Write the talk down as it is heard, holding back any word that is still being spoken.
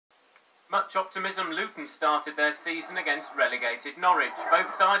Much optimism, Luton started their season against relegated Norwich.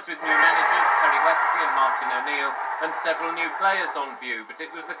 Both sides with new managers, Terry Westley and Martin O'Neill, and several new players on view. But it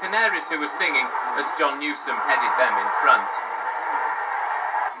was the Canaries who were singing as John Newsom headed them in front.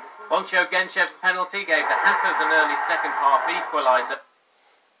 Bontcho Guentchev's penalty gave the Hatters an early second-half equaliser.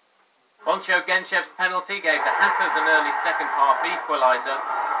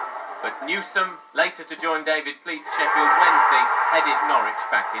 But Newsom, later to join David Fleet's Sheffield Wednesday, headed Norwich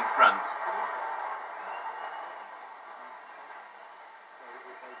back in front.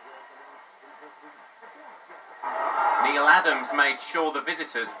 Neil Adams made sure the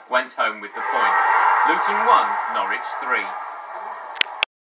visitors went home with the points. Luton 1, Norwich 3.